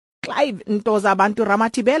Clive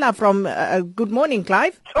Ramathibela from Good Morning,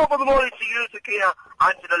 Clive. Top of the morning to you, Sakina,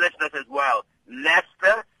 and to the listeners as well.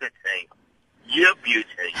 Leicester City, your beauty.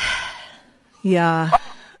 Yeah.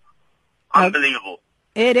 Unbelievable.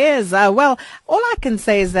 It is. Well, all I can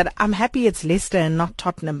say is that I'm happy it's Leicester and not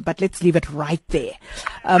Tottenham, but let's leave it right there.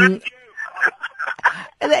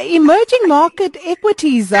 The emerging market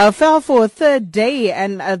equities fell for a third day,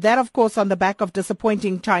 and that, of course, on the back of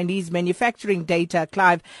disappointing Chinese manufacturing data,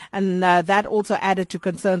 Clive, and that also added to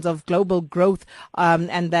concerns of global growth,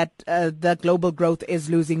 and that the global growth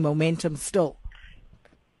is losing momentum still.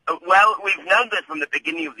 Well, we've known this from the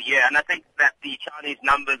beginning of the year, and I think that the Chinese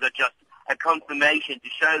numbers are just a confirmation to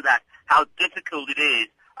show that how difficult it is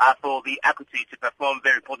for the equity to perform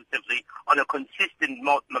very positively on a consistent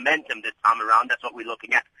momentum this time around. That's what we're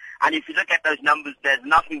looking at. And if you look at those numbers, there's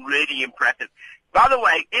nothing really impressive. By the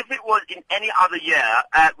way, if it was in any other year,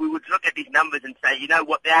 we would look at these numbers and say, you know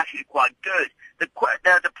what, they're actually quite good. The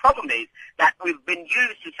problem is that we've been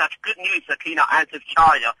used to such good news, Sakina, out of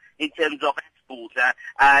China in terms of exports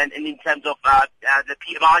and in terms of the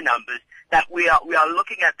PMI numbers, that we are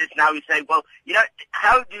looking at this now and saying, well, you know,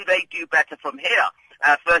 how do they do better from here?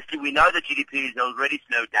 Firstly, we know the GDP is already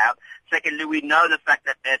slowed down. Secondly, we know the fact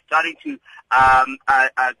that they're starting to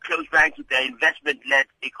close ranks with their investment-led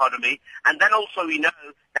economy. And then also we know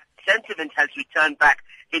that sentiment has returned back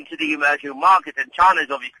into the emerging markets. And China is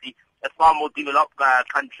obviously a far more developed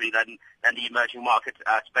country than the emerging market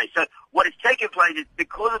space. So what is taking place is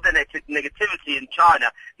because of the negativity in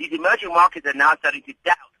China, these emerging markets are now starting to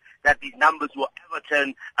doubt that these numbers will ever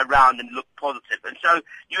turn around and look positive. And so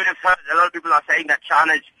you would have heard a lot of people are saying that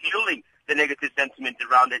China is fueling the negative sentiment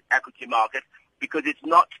around the equity market because it's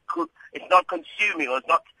not consuming, or it's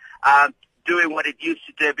not doing what it used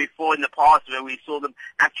to do before in the past, where we saw them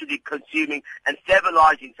actually consuming and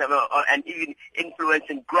stabilizing some and even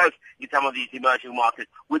influencing growth in some of these emerging markets.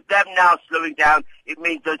 With them now slowing down, it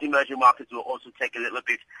means those emerging markets will also take a little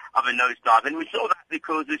bit of a nosedive. And we saw that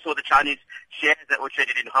because we saw the Chinese shares that were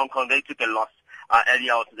traded in Hong Kong, they took a loss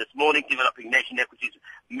earlier also this morning. Developing nation equities,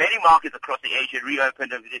 many markets across the Asia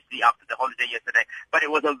reopened obviously after the holiday yesterday, but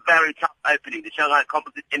it was a very tough opening. The Shanghai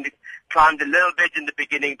Composite Index climbed a little bit in the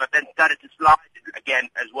beginning, but then started to slide again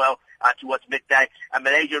as well towards midday. And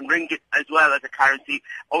Malaysian ringgit as well as a currency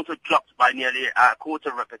also dropped by nearly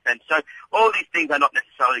 0.25%. So all these things are not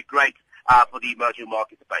necessarily great for the emerging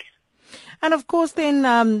market space. And of course then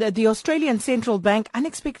the Australian Central Bank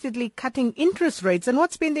unexpectedly cutting interest rates. And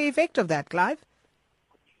what's been the effect of that, Clive?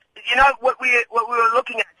 You know, what we were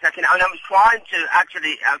looking at, second, and I was trying to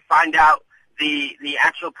actually find out the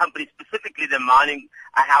actual companies, specifically the mining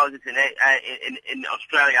houses in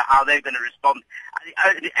Australia, how they're going to respond.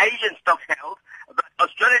 The Asian stocks held, but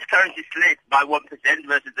Australia's currency slid by 1%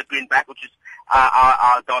 versus the greenback, which is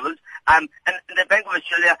our dollars. And the Bank of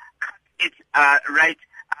Australia cut its rate.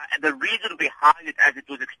 The reason behind it, as it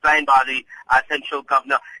was explained by the central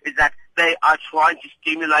governor, is that they are trying to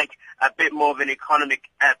stimulate a bit more of an economic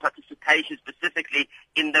participation, specifically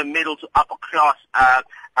in the middle to upper class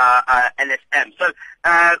LSM. So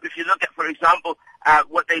if you look at, for example,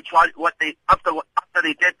 after they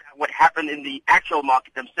did that, what happened in the actual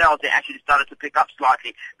market themselves, they actually started to pick up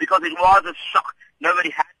slightly because it was a shock.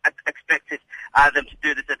 Nobody had expected them to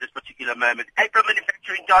do this at this particular moment. April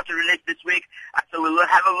manufacturing data released this week, so we'll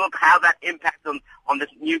have a look how that impacts on this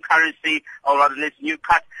new currency, or rather this new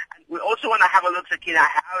cut. And we also want to have a look, Sakina,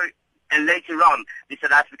 how later on the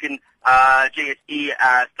South African JSE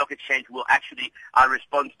stock exchange will actually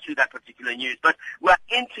respond to that particular news. But we're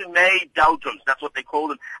into May doldrums, that's what they call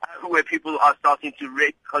them, where people are starting to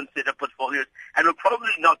reconsider portfolios and will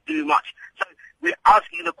probably not do much. So we're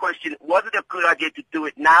asking the question, was it a good idea to do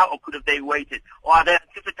it now, or could have they waited? Or are they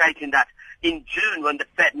anticipating that in June, when the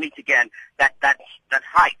Fed meets again, that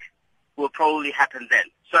hike will probably happen then?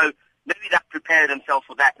 So maybe that prepared themselves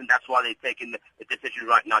for that, and that's why they're taking the decision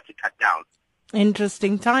right now to cut down.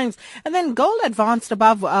 Interesting times. And then gold advanced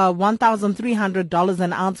above $1,300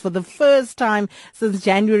 an ounce for the first time since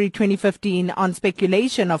January 2015 on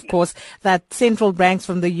speculation, of course, that central banks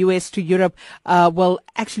from the US to Europe will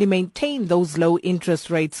actually maintain those low interest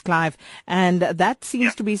rates, Clive. And that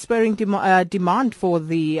seems to be spurring demand for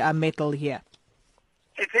the metal here.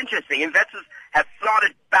 It's interesting. Investors have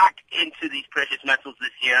flooded back into these precious metals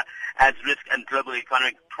this year as risk and global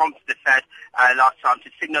economic prompts the Fed last time to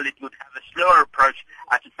signal it would have a slower approach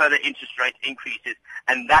to further interest rate increases,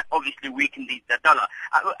 and that obviously weakened the dollar.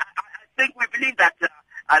 I think we believe that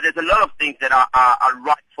there's a lot of things that are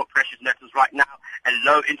right for precious metals right now. A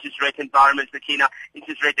low interest rate environment, Sakina,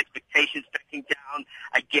 interest rate expectations backing down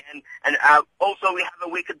again, and also we have a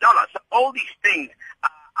weaker dollar. So all these things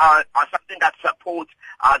are something that support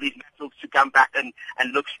these metals to come back and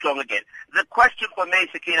look strong again. The question for me,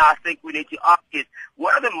 Sakina, I think we need to ask is,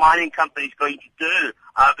 what are the mining companies going to do?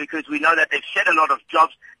 Because we know that they've shed a lot of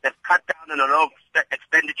jobs, they've cut down on a lot of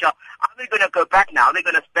expenditure. Are they going to go back now? Are they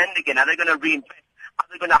going to spend again? Are they going to reinvest? Are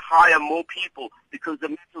they going to hire more people? Because the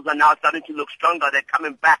metals are now starting to look stronger. They're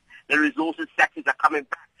coming back. The resources sectors are coming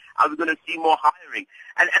back. Are we going to see more hiring?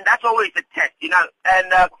 And that's always the test, you know.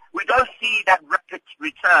 And we don't see that rapid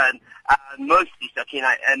return mostly, Sakina.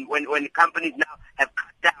 And when companies now have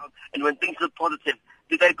cut down and when things look positive,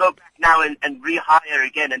 do they go back now and rehire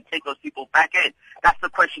again and take those people back in? That's the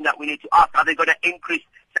question that we need to ask. Are they going to increase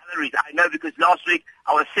salaries? I know because last week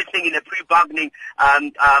I was sitting in a pre-bargaining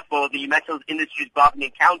for the Metals Industries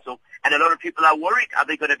Bargaining Council, and a lot of people are worried. Are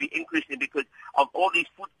they going to be increasing because of all these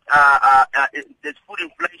food, there's food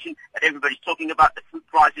inflation that everybody's talking about, the food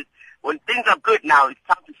prices. When things are good now, it's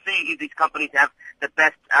time to see if these companies have the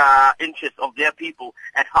best interests of their people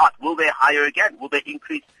at heart. Will they hire again? Will they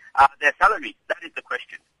increase their salaries? That is the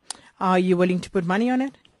question. Are you willing to put money on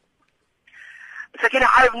it? Sakina,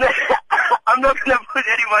 I'm not going to put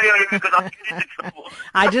any money on it because I'll get into trouble.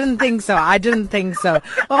 I didn't think so.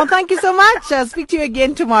 Well, thank you so much. I'll speak to you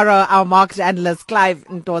again tomorrow. Our market analyst, Clive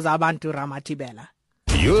Ramathibela.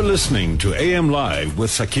 You're listening to AM Live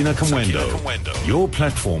with Sakina Kamwendo, your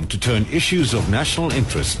platform to turn issues of national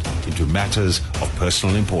interest into matters of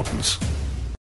personal importance.